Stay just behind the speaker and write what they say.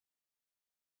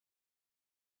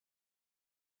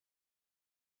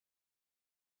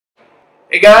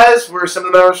Hey guys, we're some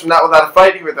of the members from Not Without a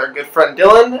Fight here with our good friend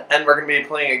Dylan, and we're going to be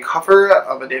playing a cover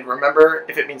of A Day to Remember,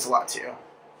 If It Means a Lot to You.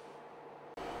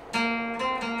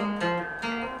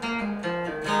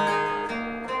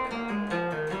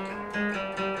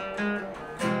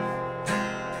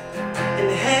 And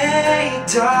hey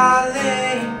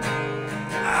darling,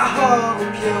 I hope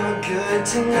you're good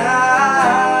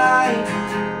tonight.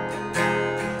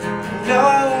 No,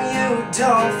 you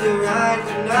don't feel right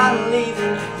when I'm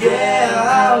leaving. Yeah,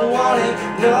 I want it.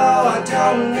 No, I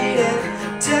don't need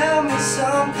it. Tell me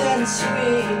something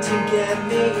sweet to get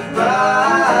me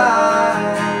by,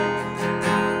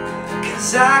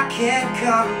 'cause I can't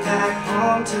come back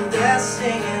home till they're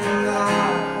singing la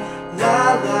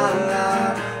la la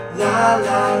la la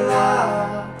la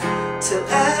la, till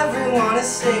everyone is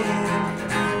singing.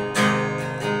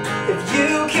 If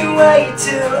you can wait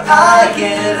till I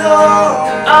get home,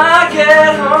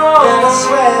 then I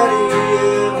swear to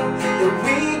you that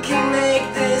we can make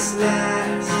this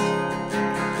last.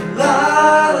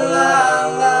 La la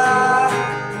la.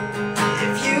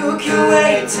 If you can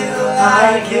wait till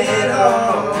I get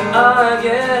home,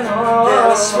 then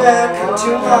I swear come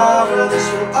tomorrow this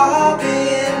will all be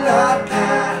in our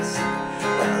past.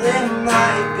 Well, it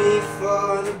might be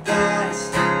for the best.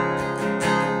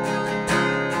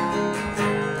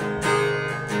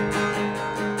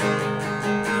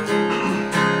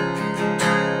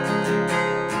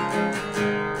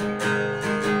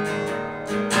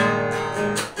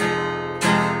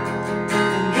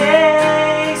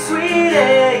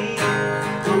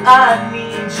 I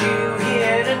need you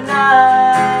here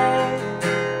tonight,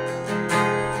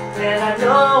 and I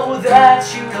know that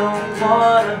you don't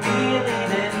wanna be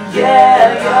leaving.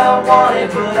 Yeah, you want it,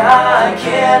 but I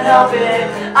can't help it.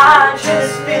 I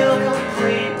just feel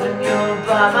complete when you're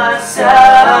by my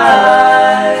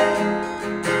side.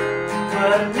 But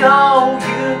I know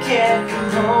you can't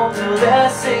come home till they're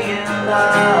singing la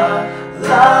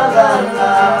la la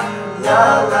la la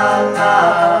la la.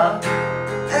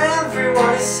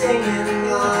 Everyone is singing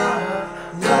la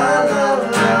la la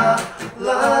la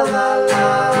la la la.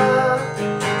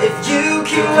 If you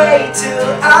can wait till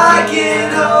I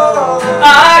get home,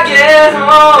 then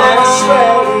I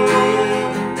swear to you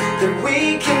that we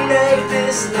can make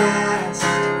this last.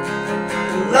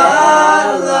 La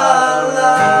la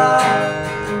la.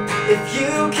 If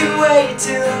you can wait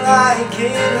till I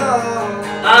get home,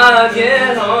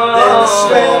 then I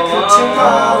swear come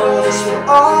tomorrow this will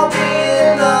all be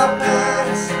in the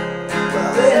past.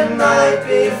 Well, it might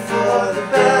be for the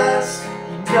best.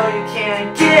 You know you can't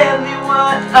give me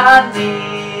what I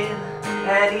need,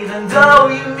 and even though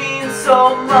you mean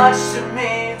so much to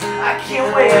me, I can't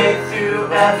wait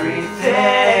through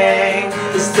everything.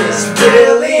 Is this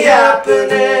really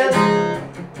happening?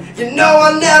 You know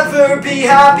I'll never be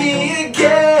happy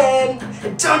again.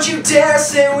 And don't you dare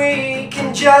say we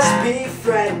can just be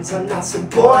friends. I'm not some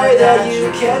boy that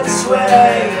you can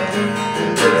sway.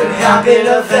 It will happen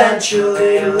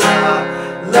eventually. La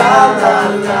la la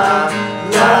la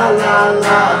la la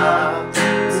la.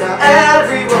 Now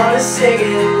everyone is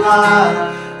singing la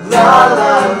la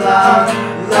la la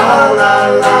la la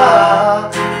la.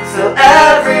 So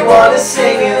everyone is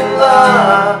singing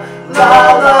la la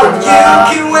la. If you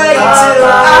can wait till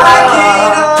I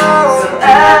get home, So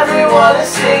everyone is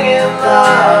singing la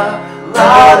la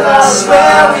la. I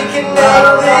swear we can make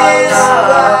this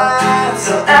last.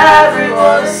 So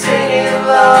everyone is singing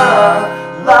la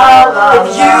la la. If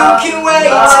you can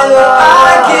wait till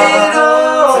I get home,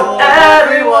 So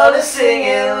everyone is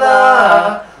singing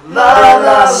la la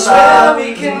la. I swear we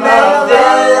can make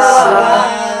this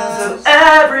last. So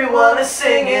everyone is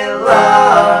singing la.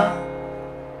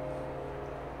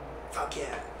 Fuck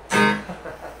yeah.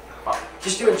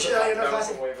 Just do it.